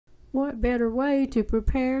What better way to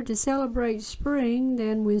prepare to celebrate spring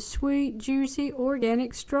than with sweet, juicy,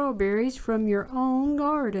 organic strawberries from your own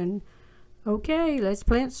garden? Okay, let's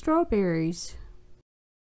plant strawberries.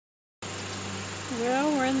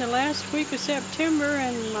 Well, we're in the last week of September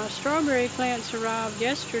and my strawberry plants arrived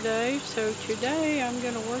yesterday, so today I'm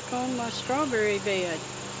going to work on my strawberry bed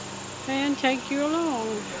and take you along.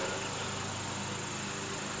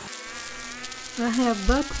 I have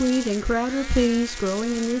buckwheat and crowder peas growing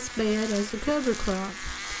in this bed as a cover crop.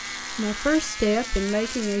 My first step in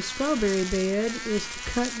making a strawberry bed is to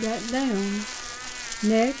cut that down.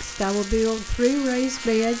 Next, I will build 3 raised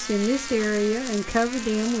beds in this area and cover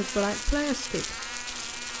them with black plastic.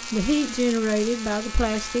 The heat generated by the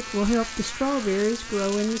plastic will help the strawberries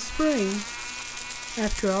grow in the spring.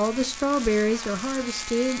 After all the strawberries are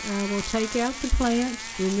harvested, I will take out the plants,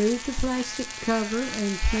 remove the plastic cover,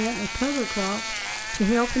 and plant a cover crop to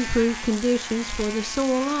help improve conditions for the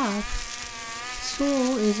soil life.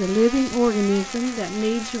 Soil is a living organism that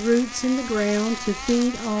needs roots in the ground to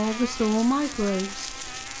feed all the soil microbes.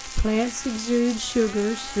 Plants exude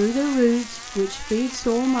sugars through their roots, which feed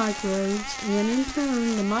soil microbes, and in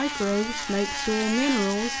turn the microbes make soil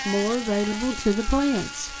minerals more available to the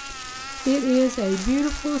plants. It is a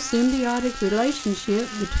beautiful symbiotic relationship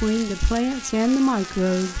between the plants and the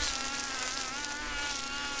microbes.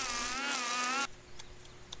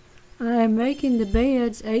 I am making the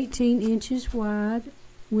beds 18 inches wide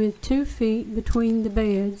with 2 feet between the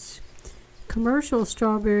beds. Commercial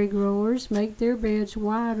strawberry growers make their beds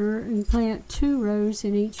wider and plant 2 rows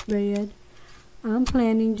in each bed. I'm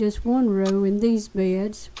planting just 1 row in these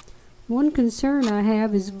beds. One concern I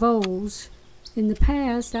have is voles. In the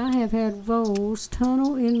past, I have had voles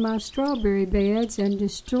tunnel in my strawberry beds and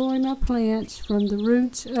destroy my plants from the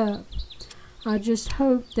roots up. I just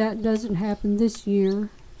hope that doesn't happen this year.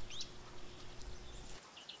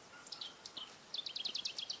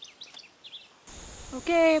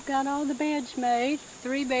 Okay, I've got all the beds made,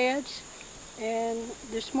 3 beds, and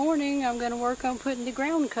this morning I'm going to work on putting the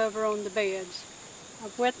ground cover on the beds.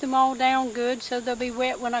 I've wet them all down good so they'll be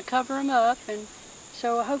wet when I cover them up, and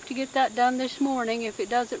so I hope to get that done this morning if it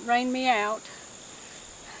doesn't rain me out.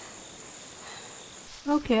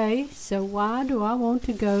 Okay, so why do I want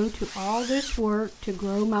to go to all this work to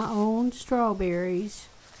grow my own strawberries?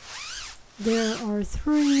 There are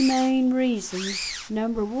 3 main reasons.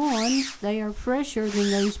 Number 1, they are fresher than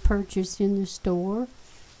those purchased in the store.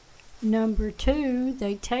 Number 2,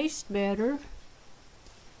 they taste better.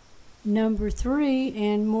 Number 3,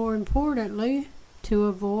 and more importantly, to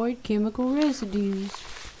avoid chemical residues.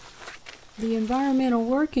 The Environmental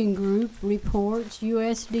Working Group reports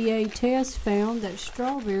USDA tests found that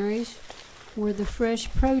strawberries were the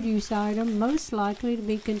fresh produce item most likely to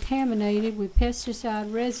be contaminated with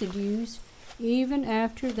pesticide residues even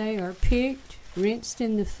after they are picked, rinsed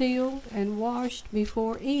in the field, and washed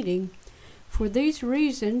before eating. For these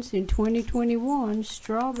reasons, in 2021,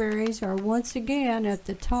 strawberries are once again at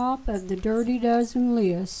the top of the Dirty Dozen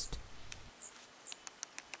list.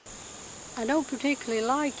 I don't particularly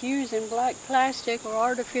like using black plastic or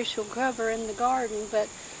artificial cover in the garden, but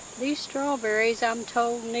these strawberries, I'm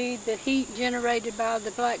told, need the heat generated by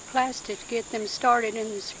the black plastic to get them started in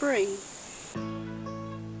the spring.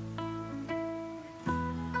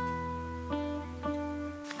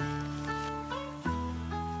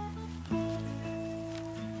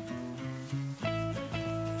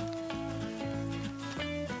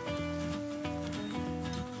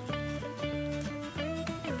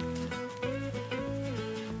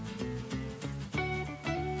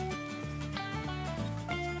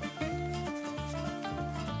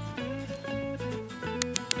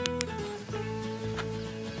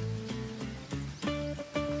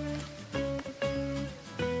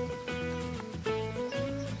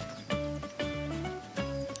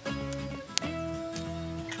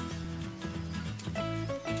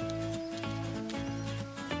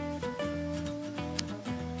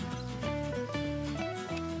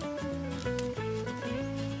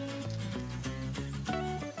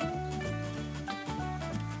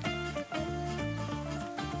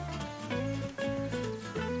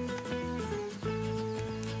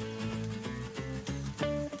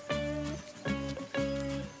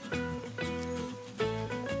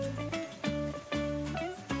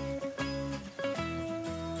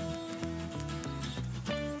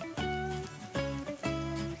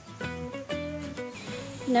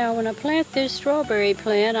 Now when I plant this strawberry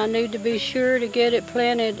plant, I need to be sure to get it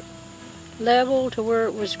planted level to where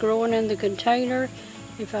it was growing in the container.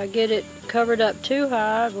 If I get it covered up too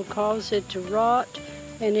high, it will cause it to rot,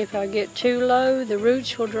 and if I get too low, the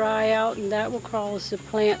roots will dry out and that will cause the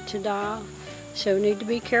plant to die. So need to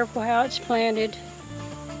be careful how it's planted.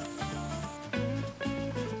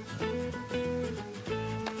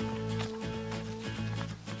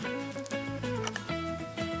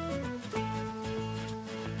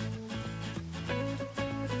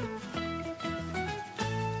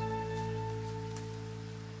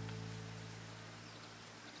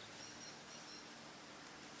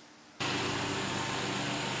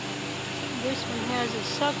 This one has a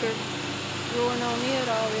sucker growing on it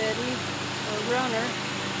already, a runner.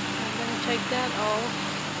 I'm going to take that off.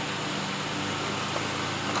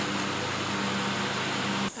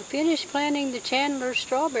 I finished planting the Chandler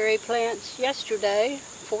Strawberry plants yesterday,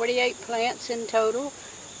 48 plants in total.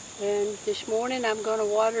 And this morning I'm going to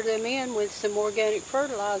water them in with some organic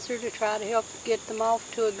fertilizer to try to help get them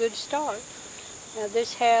off to a good start. Now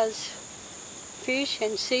this has fish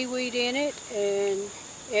and seaweed in it, and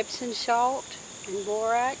Epsom salt and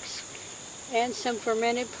borax, and some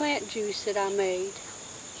fermented plant juice that I made.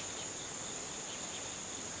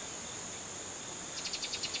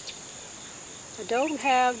 I don't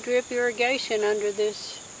have drip irrigation under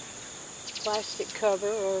this plastic cover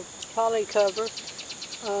or poly cover,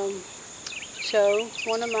 so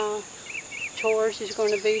one of my chores is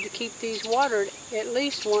going to be to keep these watered at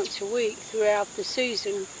least once a week throughout the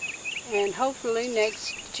season, and hopefully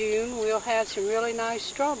next June we'll have some really nice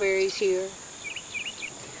strawberries here.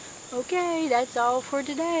 Okay, that's all for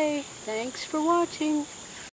today. Thanks for watching.